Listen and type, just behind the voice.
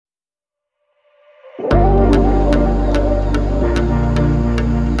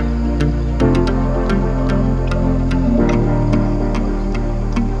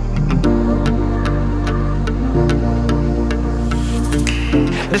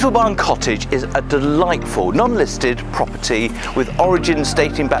Little Barn Cottage is a delightful, non-listed property with origins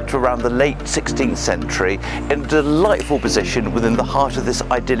dating back to around the late 16th century in a delightful position within the heart of this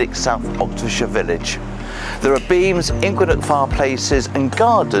idyllic South-Oxfordshire village. There are beams, inquinate fireplaces and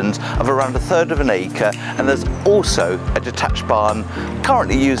gardens of around 1/3 of an acre, and there's also a detached barn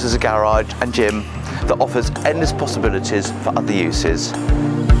currently used as a garage and gym that offers endless possibilities for other uses.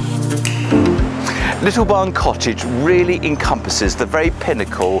 Little Barn Cottage really encompasses the very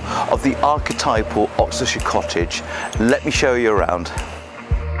pinnacle of the archetypal Oxfordshire cottage. Let me show you around.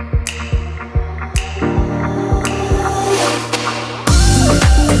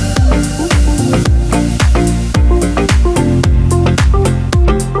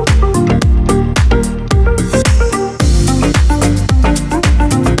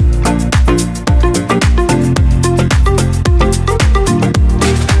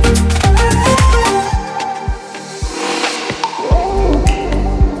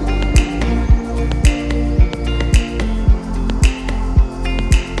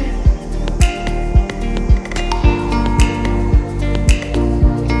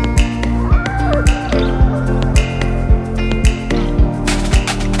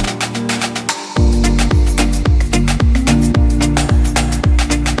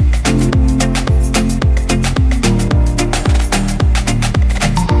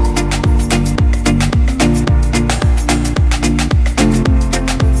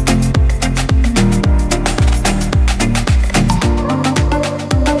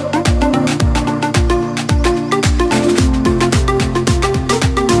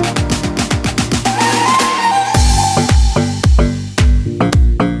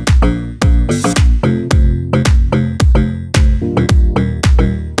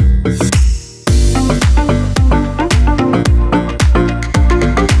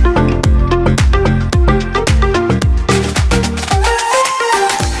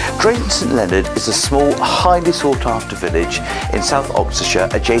 Drayton Leonard is a small, highly sought after village in South-Oxfordshire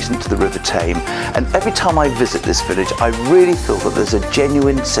adjacent to the River Tame, and every time I visit this village I really feel that there's a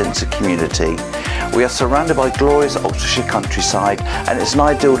genuine sense of community. We are surrounded by glorious Oxfordshire countryside, and it's an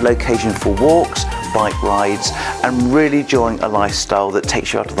ideal location for walks, bike rides and really enjoying a lifestyle that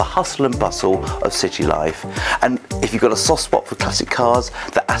takes you out of the hustle and bustle of city life. And if you've got a soft spot for classic cars,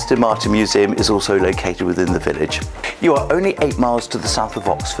 the Aston Martin Museum is also located within the village. You are only 8 miles to the south of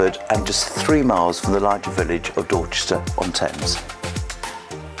Oxford and just 3 miles from the larger village of Dorchester-on-Thames.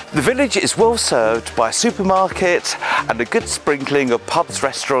 The village is well served by a supermarket and a good sprinkling of pubs,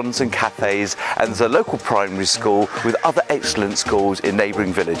 restaurants and cafes, and there's a local primary school with other excellent schools in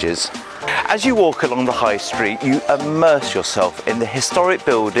neighbouring villages. As you walk along the high street, you immerse yourself in the historic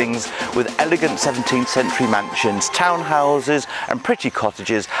buildings with elegant 17th century mansions, townhouses and pretty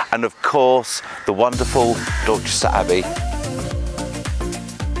cottages, and of course the wonderful Dorchester Abbey.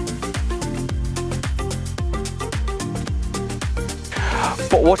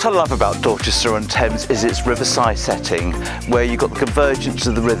 But what I love about Dorchester-on-Thames is its riverside setting, where you've got the convergence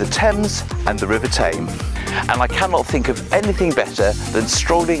of the River Thames and the River Tame. And I cannot think of anything better than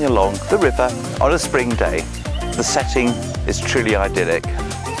strolling along the river on a spring day. The setting is truly idyllic.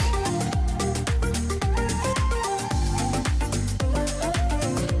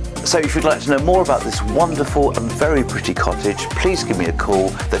 So if you'd like to know more about this wonderful and very pretty cottage, please give me a call.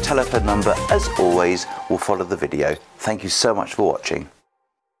 The telephone number, as always, will follow the video. Thank you so much for watching.